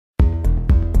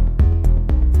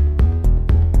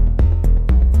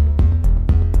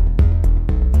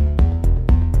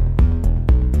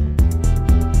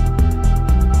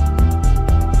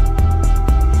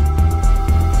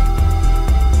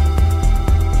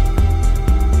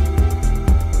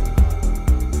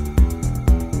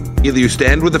Either you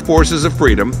stand with the forces of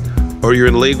freedom, or you're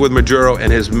in league with Maduro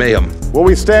and his mayhem. Will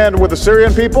we stand with the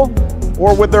Syrian people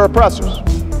or with their oppressors?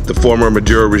 The former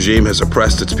Maduro regime has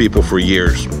oppressed its people for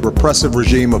years. Repressive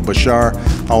regime of Bashar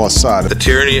al-Assad. The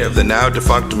tyranny of the now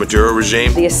defunct Maduro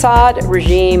regime. The Assad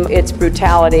regime, its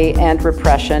brutality and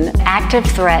repression. Active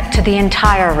threat to the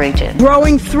entire region.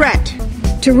 Growing threat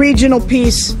to regional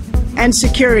peace and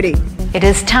security. It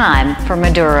is time for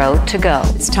Maduro to go.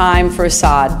 It's time for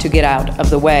Assad to get out of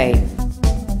the way.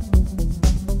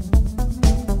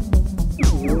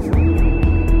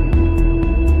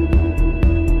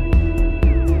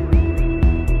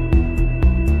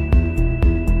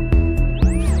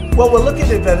 Well, we're looking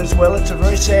at Venezuela. It's a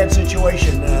very sad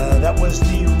situation. That was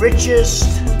the richest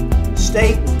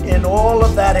state in all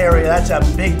of that area. That's a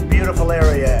big, beautiful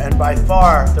area, and by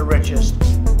far the richest.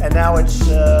 And now it's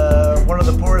one of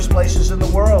the poorest places in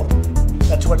the world.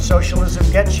 That's what socialism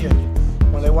gets you,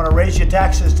 when they want to raise your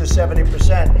taxes to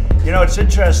 70%. You know, it's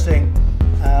interesting.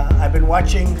 I've been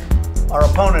watching our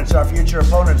opponents, our future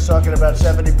opponents, talking about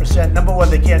 70%. Number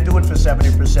one, they can't do it for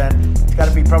 70%. It's got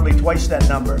to be probably twice that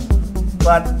number.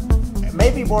 But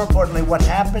maybe more importantly, what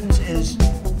happens is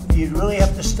you really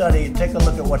have to study and take a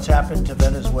look at what's happened to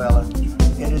Venezuela.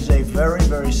 It is a very,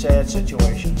 very sad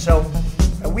situation. So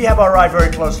we have our eye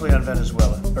very closely on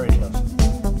Venezuela, very closely.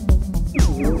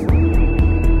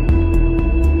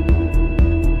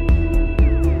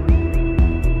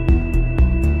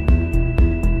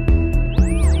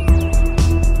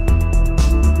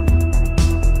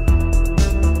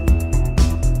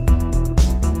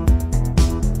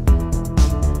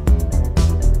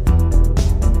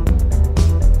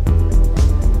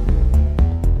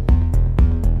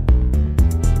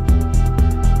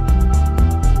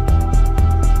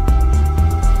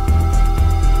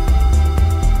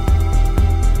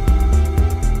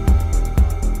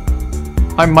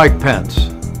 I'm Mike Pence,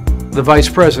 the Vice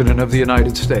President of the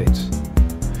United States.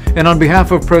 And on behalf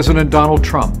of President Donald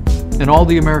Trump and all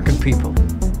the American people,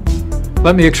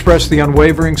 let me express the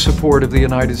unwavering support of the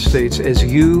United States as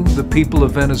you, the people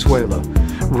of Venezuela,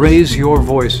 raise your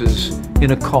voices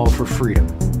in a call for freedom.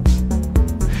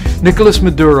 Nicolas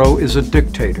Maduro is a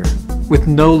dictator with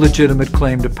no legitimate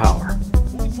claim to power.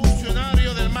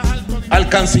 Al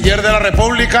canciller de la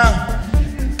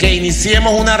República que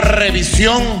iniciemos una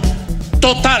revisión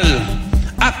total,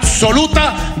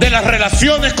 absoluta de las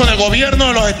relaciones con el gobierno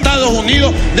de los Estados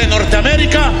Unidos de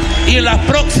Norteamérica y en las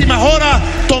próximas horas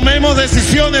tomemos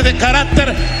decisiones de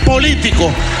carácter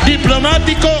político,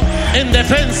 diplomático, en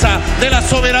defensa de la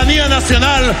soberanía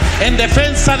nacional, en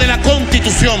defensa de la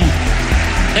Constitución,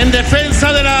 en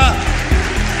defensa de la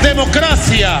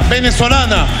democracia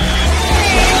venezolana.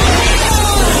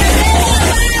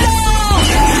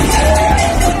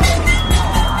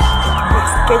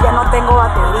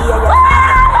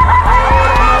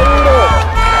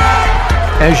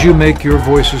 As you make your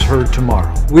voices heard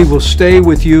tomorrow, we will stay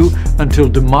with you until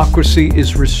democracy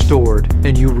is restored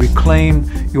and you reclaim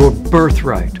your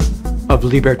birthright of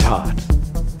libertad.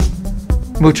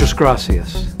 Muchas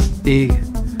gracias y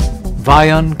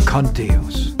vayan con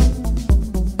Dios.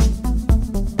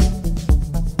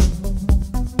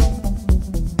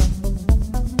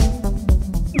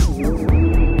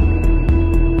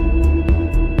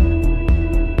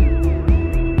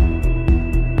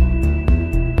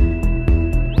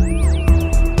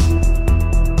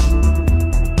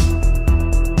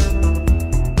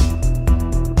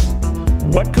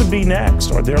 What could be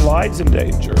next? Are their lives in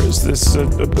danger? Is this a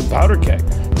powder keg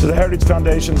to the Heritage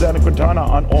Foundation's Anna Quintana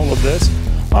on all of this?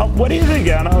 What do you think,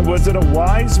 Anna? Was it a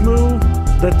wise move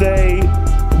that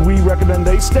we recommend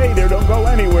they stay there, don't go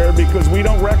anywhere, because we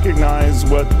don't recognize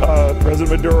what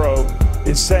President Maduro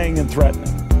is saying and threatening?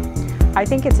 I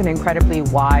think it's an incredibly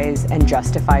wise and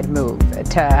justified move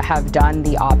to have done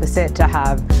the opposite, to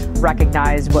have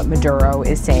recognized what Maduro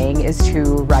is saying is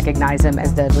to recognize him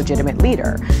as the legitimate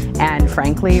leader. And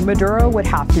frankly, Maduro would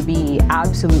have to be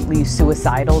absolutely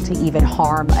suicidal to even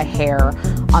harm a hair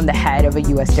on the head of a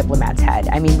U.S. diplomat's head.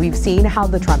 I mean, we've seen how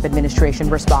the Trump administration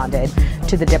responded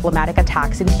to the diplomatic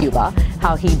attacks in Cuba,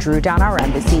 how he drew down our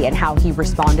embassy, and how he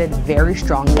responded very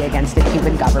strongly against the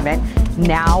Cuban government.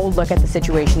 Now look at the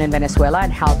situation in Venezuela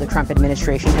and how the Trump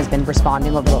administration has been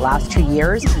responding over the last 2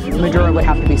 years. Maduro would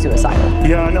have to be suicidal.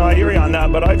 Yeah, no, I hear you on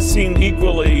that, but I've seen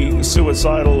equally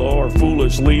suicidal or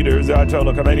foolish leaders. The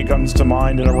Ayatollah Khomeini comes to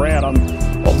mind in Iran. I'm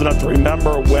old enough to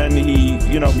remember when he,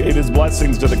 gave his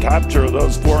blessings to the capture of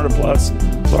those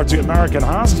 400+ largely American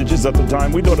hostages at the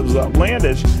time. We thought it was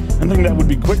outlandish and think that would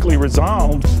be quickly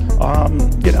resolved.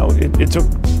 It took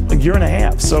a year and a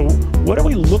half. So what are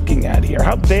we looking at here?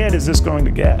 How bad is this going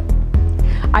to get?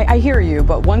 I hear you,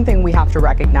 but one thing we have to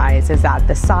recognize is that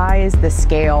the size, the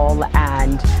scale,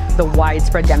 and the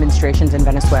widespread demonstrations in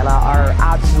Venezuela are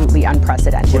absolutely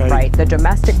unprecedented, right? The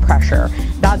domestic pressure,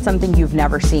 that's something you've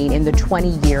never seen in the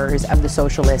 20 years of the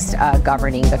socialists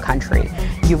governing the country.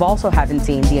 You've also haven't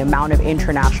seen the amount of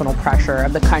international pressure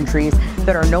of the countries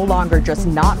that are no longer just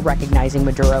not recognizing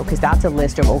Maduro, because that's a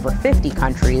list of over 50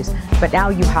 countries, but now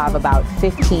you have about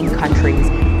 15 countries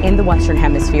in the Western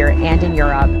Hemisphere and in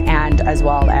Europe, and as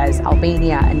well as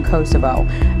Albania and Kosovo,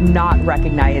 not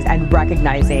recognize and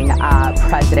recognizing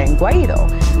President Guaido.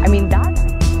 I mean,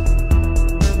 that.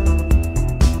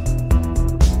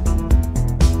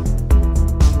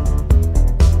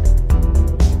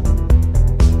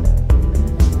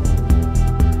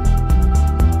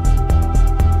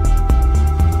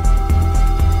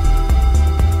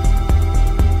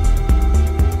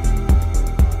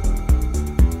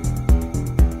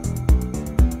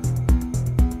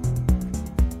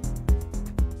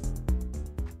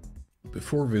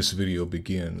 Before this video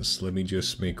begins, let me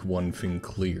just make one thing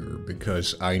clear,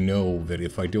 because I know that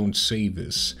if I don't say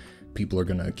this, people are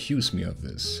gonna accuse me of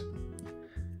this.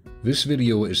 This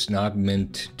video is not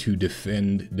meant to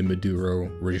defend the Maduro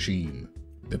regime.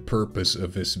 The purpose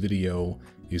of this video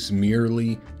is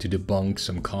merely to debunk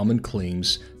some common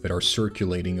claims that are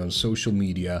circulating on social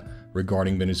media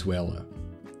regarding Venezuela.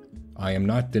 I am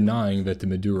not denying that the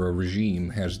Maduro regime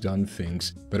has done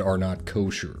things that are not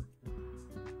kosher.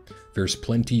 There's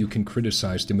plenty you can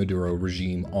criticize the Maduro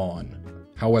regime on.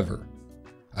 However,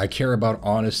 I care about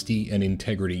honesty and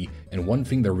integrity, and one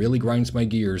thing that really grinds my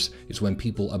gears is when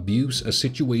people abuse a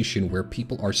situation where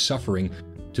people are suffering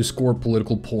to score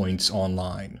political points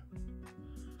online.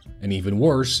 And even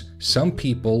worse, some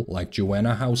people, like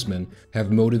Joanna Hausman, have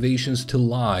motivations to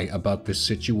lie about this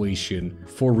situation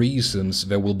for reasons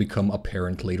that will become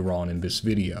apparent later on in this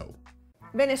video.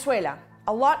 Venezuela.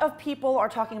 A lot of people are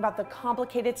talking about the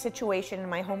complicated situation in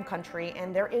my home country,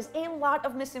 and there is a lot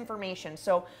of misinformation.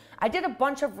 So I did a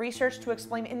bunch of research to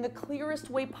explain in the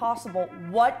clearest way possible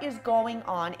what is going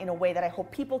on in a way that I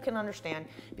hope people can understand,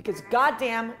 because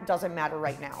goddamn doesn't matter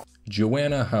right now.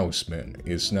 Joanna Hausman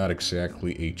is not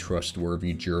exactly a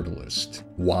trustworthy journalist.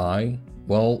 Why?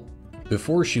 Well,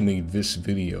 before she made this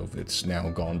video that's now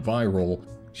gone viral,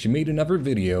 she made another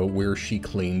video where she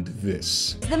claimed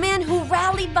this. The man who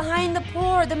rallied behind the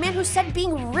poor, the man who said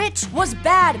being rich was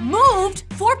bad, moved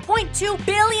 $4.2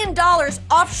 billion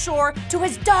offshore to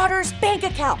his daughter's bank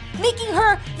account, making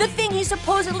her the thing he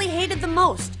supposedly hated the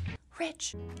most,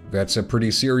 rich. That's a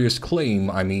pretty serious claim.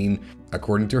 I mean,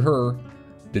 according to her,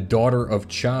 the daughter of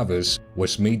Chavez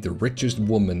was made the richest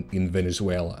woman in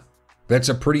Venezuela. That's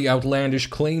a pretty outlandish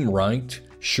claim, right?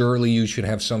 Surely you should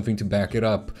have something to back it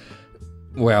up.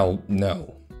 Well,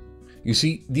 no. You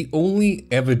see, the only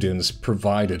evidence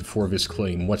provided for this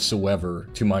claim whatsoever,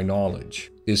 to my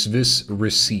knowledge, is this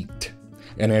receipt.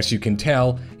 And as you can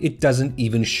tell, it doesn't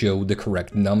even show the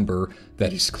correct number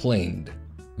that is claimed.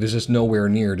 This is nowhere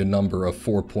near the number of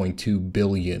 4.2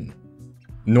 billion.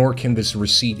 Nor can this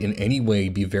receipt in any way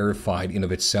be verified in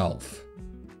of itself.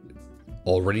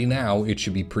 Already now, it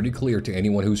should be pretty clear to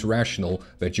anyone who's rational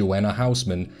that Joanna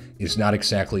Hausman is not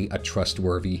exactly a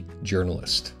trustworthy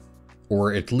journalist.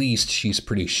 Or at least she's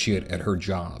pretty shit at her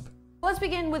job. Let's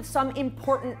begin with some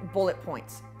important bullet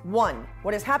points. 1.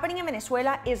 What is happening in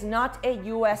Venezuela is not a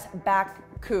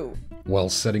US-backed coup. Well,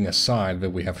 setting aside that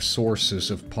we have sources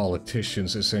of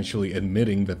politicians essentially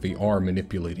admitting that they are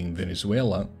manipulating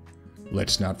Venezuela,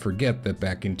 let's not forget that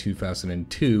back in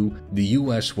 2002, the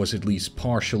US was at least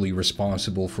partially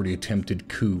responsible for the attempted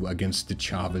coup against the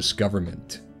Chavez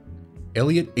government.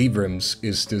 Elliot Abrams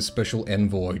is the special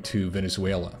envoy to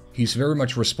Venezuela. He's very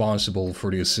much responsible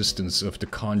for the assistance of the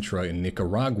Contra in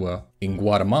Nicaragua. In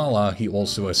Guatemala, he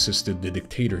also assisted the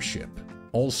dictatorship.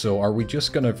 Also, are we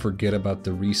just gonna forget about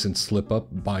the recent slip-up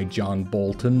by John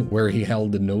Bolton, where he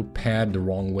held the notepad the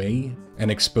wrong way and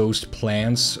exposed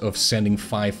plans of sending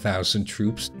 5,000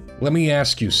 troops? Let me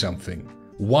ask you something.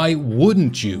 Why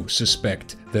wouldn't you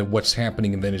suspect that what's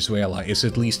happening in Venezuela is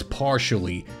at least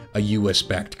partially a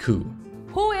US-backed coup?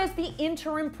 Who is the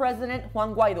interim president,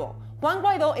 Juan Guaido? Juan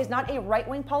Guaido is not a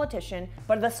right-wing politician,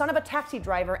 but the son of a taxi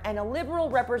driver and a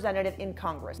liberal representative in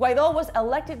Congress. Guaido was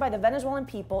elected by the Venezuelan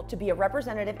people to be a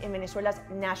representative in Venezuela's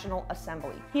National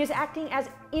Assembly. He is acting as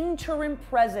interim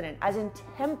president, as in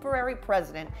temporary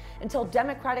president, until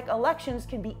democratic elections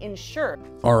can be ensured.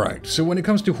 Alright, so when it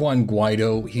comes to Juan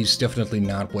Guaido, he's definitely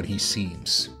not what he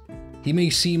seems. He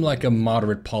may seem like a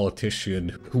moderate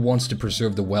politician who wants to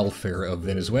preserve the welfare of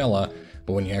Venezuela,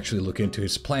 but when you actually look into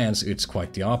his plans, it's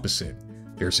quite the opposite.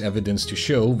 There's evidence to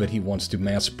show that he wants to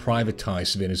mass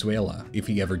privatize Venezuela if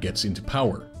he ever gets into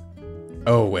power.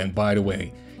 Oh, and by the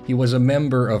way, he was a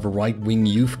member of right-wing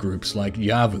youth groups like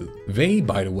Yavu. They,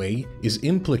 by the way, is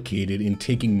implicated in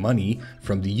taking money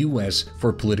from the US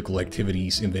for political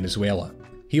activities in Venezuela.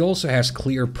 He also has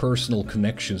clear personal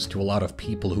connections to a lot of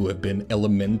people who have been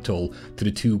elemental to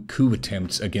the 2 coup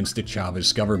attempts against the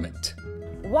Chavez government.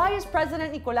 Why is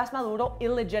President Nicolás Maduro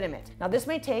illegitimate? Now this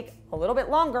may take a little bit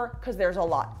longer because there's a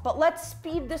lot, but let's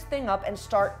speed this thing up and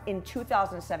start in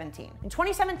 2017. In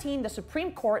 2017, the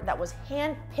Supreme Court that was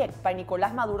handpicked by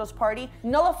Nicolás Maduro's party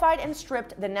nullified and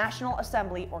stripped the National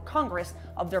Assembly or Congress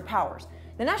of their powers.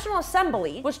 The National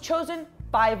Assembly was chosen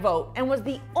by vote and was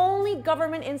the only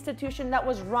government institution that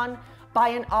was run by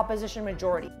an opposition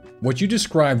majority. What you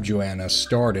described, Joanna,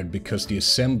 started because the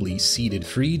Assembly seated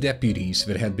 3 deputies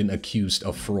that had been accused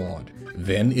of fraud.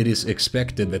 Then it is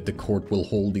expected that the court will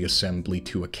hold the Assembly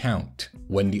to account.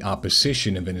 When the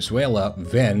opposition in Venezuela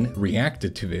then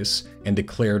reacted to this and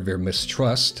declared their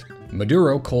mistrust,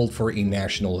 Maduro called for a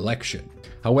national election.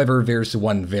 However, there's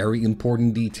one very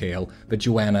important detail that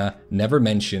Joanna never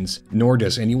mentions, nor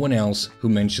does anyone else who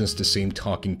mentions the same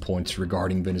talking points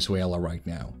regarding Venezuela right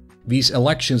now. These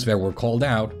elections that were called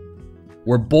out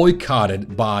were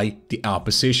boycotted by the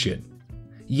opposition.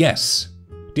 Yes,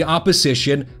 the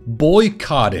opposition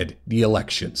boycotted the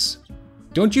elections.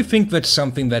 Don't you think that's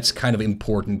something that's kind of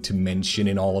important to mention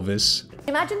in all of this?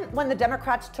 Imagine when the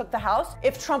Democrats took the House,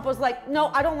 if Trump was like, no,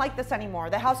 I don't like this anymore.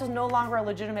 The House is no longer a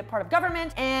legitimate part of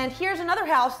government, and here's another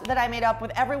House that I made up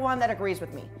with everyone that agrees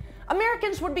with me.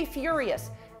 Americans would be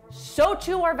furious. So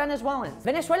too are Venezuelans.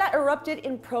 Venezuela erupted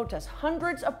in protests.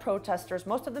 Hundreds of protesters,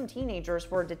 most of them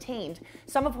teenagers, were detained,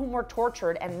 some of whom were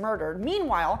tortured and murdered.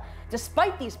 Meanwhile,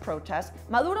 despite these protests,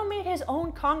 Maduro made his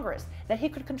own Congress that he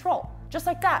could control, just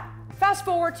like that. Fast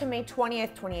forward to May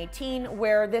 20th, 2018,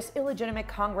 where this illegitimate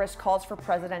Congress calls for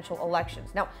presidential elections.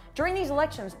 Now, during these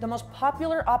elections, the most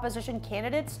popular opposition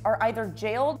candidates are either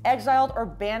jailed, exiled, or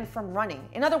banned from running.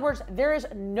 In other words, there is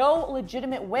no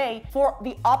legitimate way for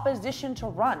the opposition to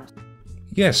run.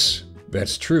 Yes,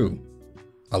 that's true.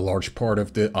 A large part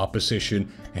of the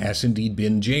opposition has indeed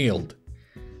been jailed.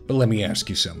 But let me ask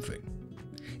you something.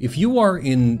 If you are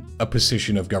in a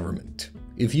position of government,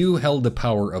 if you held the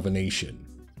power of a nation,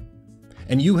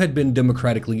 and you had been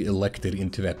democratically elected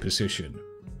into that position,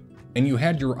 and you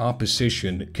had your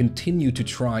opposition continue to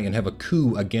try and have a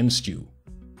coup against you,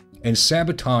 and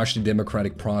sabotage the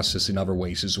democratic process in other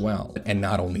ways as well. And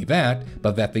not only that,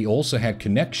 but that they also had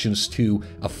connections to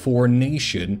a foreign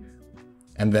nation,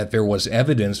 and that there was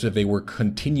evidence that they were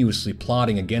continuously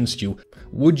plotting against you,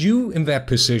 would you in that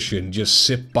position just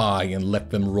sit by and let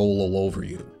them roll all over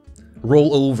you?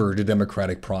 Roll over the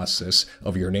democratic process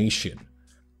of your nation?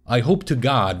 I hope to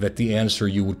God that the answer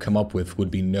you would come up with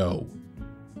would be no.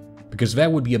 Because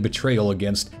that would be a betrayal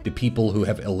against the people who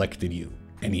have elected you.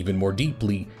 And even more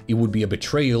deeply, it would be a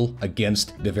betrayal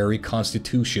against the very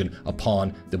constitution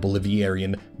upon the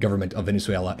Bolivarian government of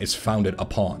Venezuela is founded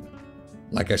upon.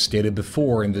 Like I stated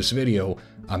before in this video,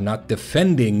 I'm not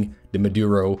defending the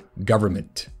Maduro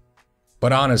government.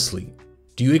 But honestly,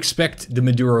 do you expect the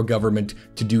Maduro government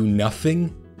to do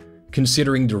nothing,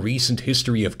 considering the recent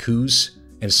history of coups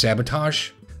and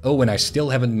sabotage? Oh, and I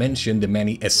still haven't mentioned the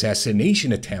many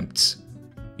assassination attempts.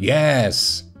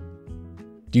 Yes.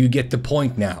 Do you get the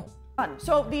point now?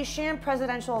 So these sham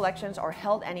presidential elections are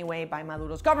held anyway by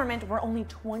Maduro's government, where only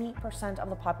 20% of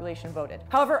the population voted.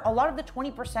 However, a lot of the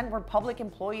 20% were public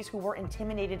employees who were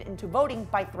intimidated into voting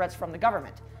by threats from the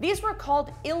government. These were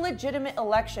called illegitimate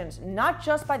elections, not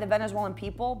just by the Venezuelan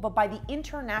people, but by the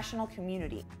international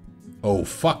community. Oh,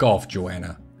 fuck off,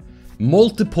 Joanna.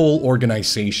 Multiple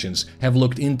organizations have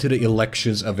looked into the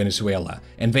elections of Venezuela,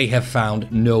 and they have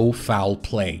found no foul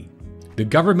play. The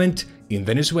government in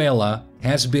Venezuela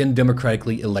has been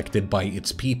democratically elected by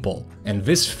its people, and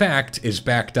this fact is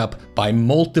backed up by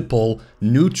multiple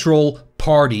neutral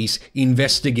parties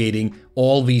investigating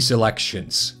all these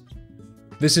elections.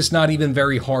 This is not even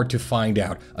very hard to find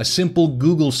out. A simple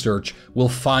Google search will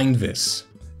find this.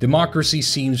 Democracy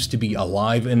seems to be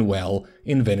alive and well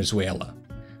in Venezuela.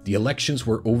 The elections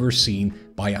were overseen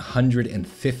by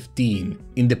 115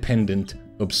 independent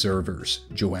observers,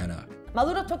 Joanna.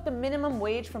 Maduro took the minimum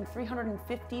wage from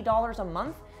 $350 a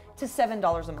month to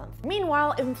 $7 a month.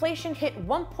 Meanwhile, inflation hit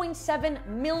 1.7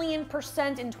 million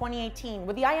 % in 2018,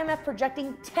 with the IMF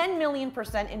projecting 10 million %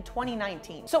 in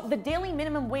 2019. So the daily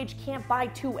minimum wage can't buy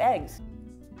 2 eggs.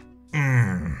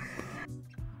 I'm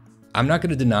not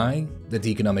going to deny that the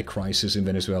economic crisis in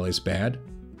Venezuela is bad.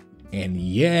 And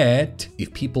yet,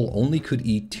 if people only could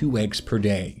eat 2 eggs per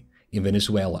day in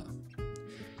Venezuela,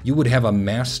 you would have a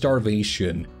mass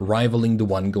starvation rivaling the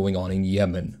one going on in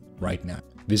Yemen right now.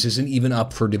 This isn't even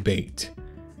up for debate.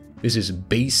 This is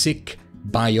basic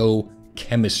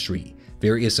biochemistry.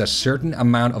 There is a certain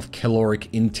amount of caloric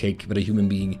intake that a human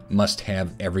being must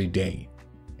have every day.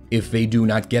 If they do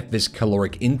not get this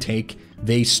caloric intake,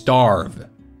 they starve.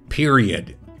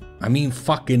 Period. I mean,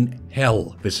 fucking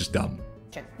hell, this is dumb.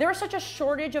 There is such a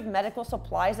shortage of medical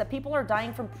supplies that people are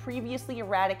dying from previously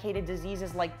eradicated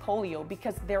diseases like polio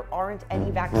because there aren't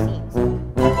any vaccines.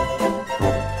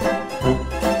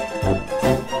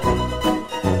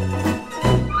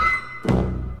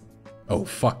 Oh,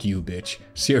 fuck you, bitch.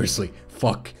 Seriously,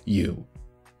 fuck you.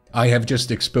 I have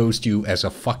just exposed you as a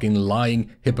fucking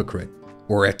lying hypocrite.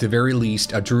 Or at the very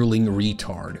least, a drooling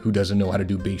retard who doesn't know how to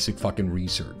do basic fucking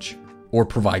research. Or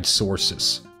provide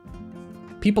sources.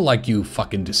 People like you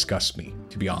fucking disgust me,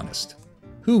 to be honest.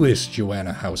 Who is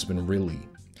Joanna Hausman really?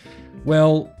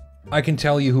 Well, I can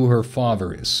tell you who her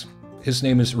father is. His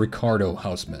name is Ricardo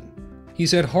Hausman.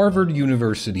 He's at Harvard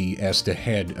University as the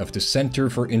head of the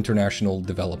Center for International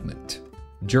Development.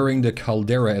 During the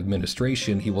Caldera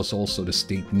administration, he was also the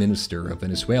state minister of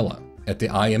Venezuela. At the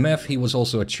IMF, he was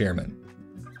also a chairman.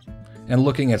 And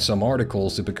looking at some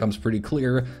articles, it becomes pretty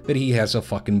clear that he has a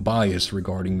fucking bias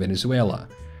regarding Venezuela.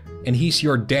 And he's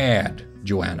your dad,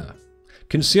 Joanna.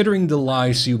 Considering the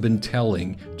lies you've been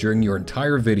telling during your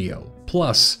entire video,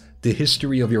 plus the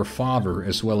history of your father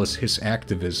as well as his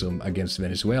activism against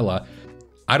Venezuela,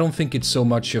 I don't think it's so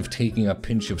much of taking a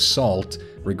pinch of salt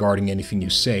regarding anything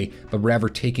you say, but rather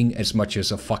taking as much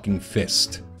as a fucking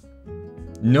fist.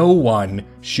 No one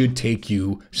should take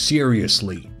you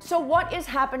seriously. So what is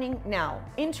happening now?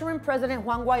 Interim President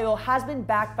Juan Guaido has been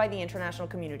backed by the international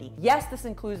community. Yes, this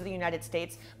includes the United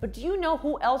States, but do you know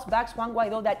who else backs Juan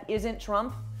Guaido that isn't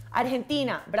Trump?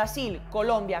 Argentina, Brazil,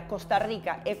 Colombia, Costa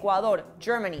Rica, Ecuador,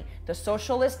 Germany, the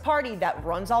Socialist Party that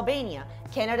runs Albania,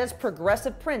 Canada's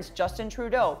progressive prince Justin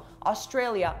Trudeau,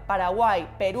 Australia, Paraguay,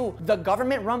 Peru, the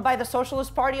government run by the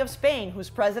Socialist Party of Spain, whose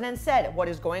president said what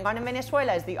is going on in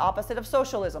Venezuela is the opposite of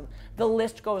socialism. The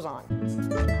list goes on.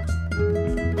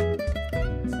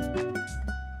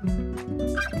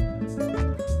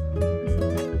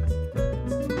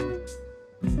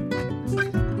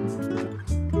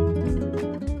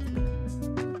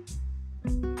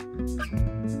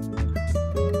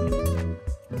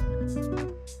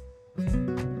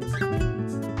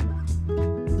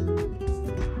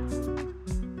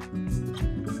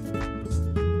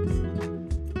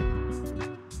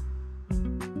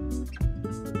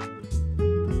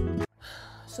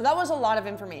 So that was a lot of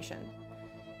information,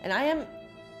 and I am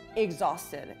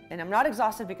exhausted. And I'm not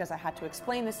exhausted because I had to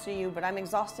explain this to you, but I'm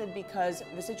exhausted because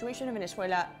the situation in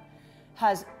Venezuela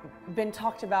has been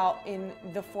talked about in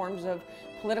the forms of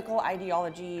political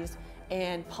ideologies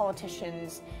and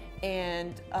politicians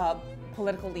and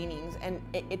political leanings, and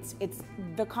it's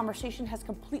the conversation has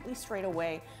completely strayed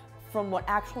away from what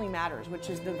actually matters, which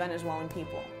is the Venezuelan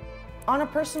people. On a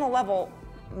personal level,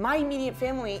 my immediate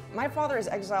family, my father is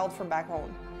exiled from back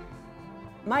home.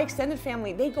 My extended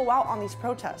family, they go out on these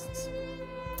protests.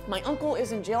 My uncle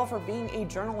is in jail for being a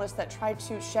journalist that tried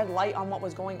to shed light on what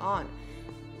was going on.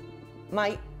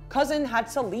 My cousin had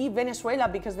to leave Venezuela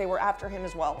because they were after him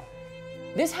as well.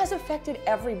 This has affected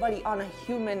everybody on a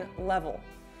human level.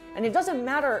 And it doesn't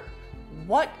matter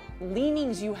what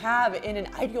leanings you have in an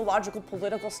ideological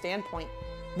political standpoint.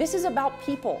 This is about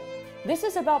people. This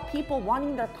is about people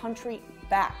wanting their country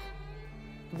back.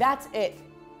 That's it.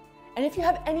 And if you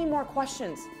have any more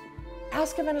questions,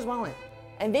 ask a Venezuelan,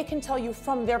 and they can tell you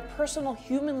from their personal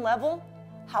human level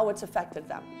how it's affected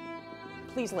them.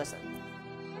 Please listen.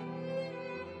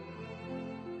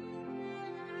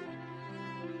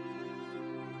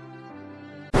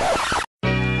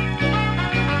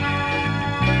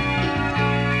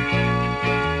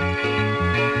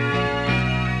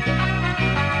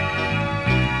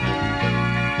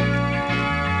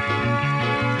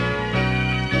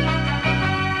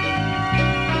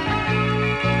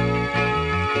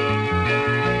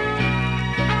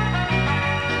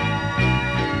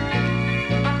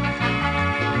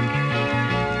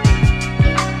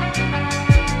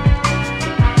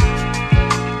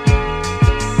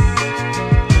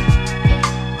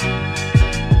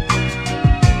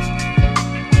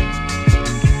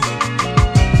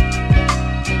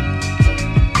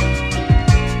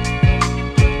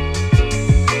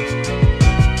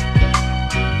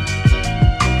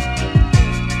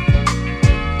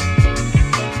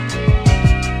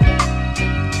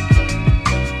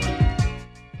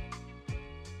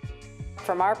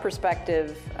 From our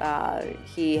perspective,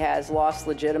 he has lost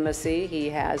legitimacy. He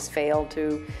has failed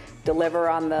to deliver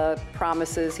on the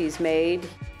promises he's made.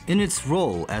 In its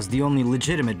role as the only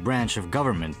legitimate branch of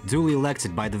government duly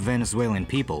elected by the Venezuelan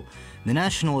people, the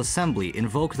National Assembly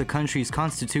invoked the country's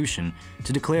constitution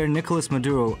to declare Nicolas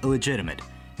Maduro illegitimate,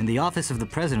 and the office of the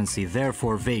presidency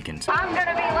therefore vacant. I'm going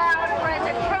to be loud,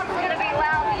 President Trump's going to be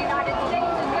loud, the United States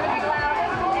is going to be loud,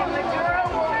 and Maduro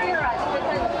will hear us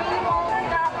because we won't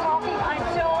stop talking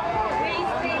until we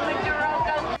see Maduro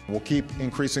go. We'll keep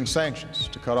increasing sanctions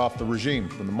to cut off the regime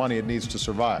from the money it needs to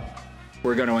survive.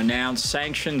 We're going to announce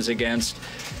sanctions against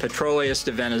Petroleos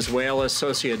de Venezuela,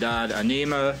 Sociedad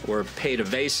Anima, or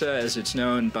PDVSA, as it's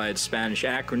known by its Spanish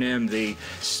acronym, the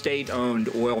state-owned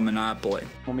oil monopoly.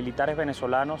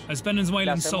 As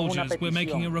Venezuelan soldiers, we're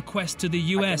making a request to the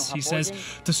US, he says,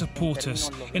 to support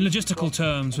us in logistical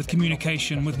terms, with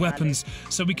communication, with weapons,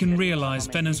 so we can realize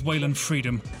Venezuelan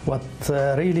freedom. What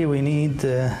really we need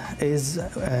is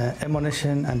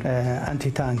ammunition and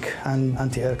anti-tank and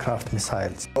anti-aircraft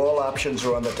missiles. All options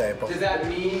are on the table. Does that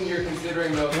mean you're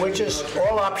considering those? Which is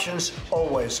all options,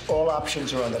 always. All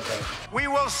options are on the table. We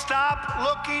will stop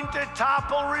looking to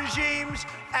topple regimes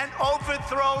and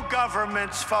overthrow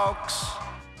governments, folks.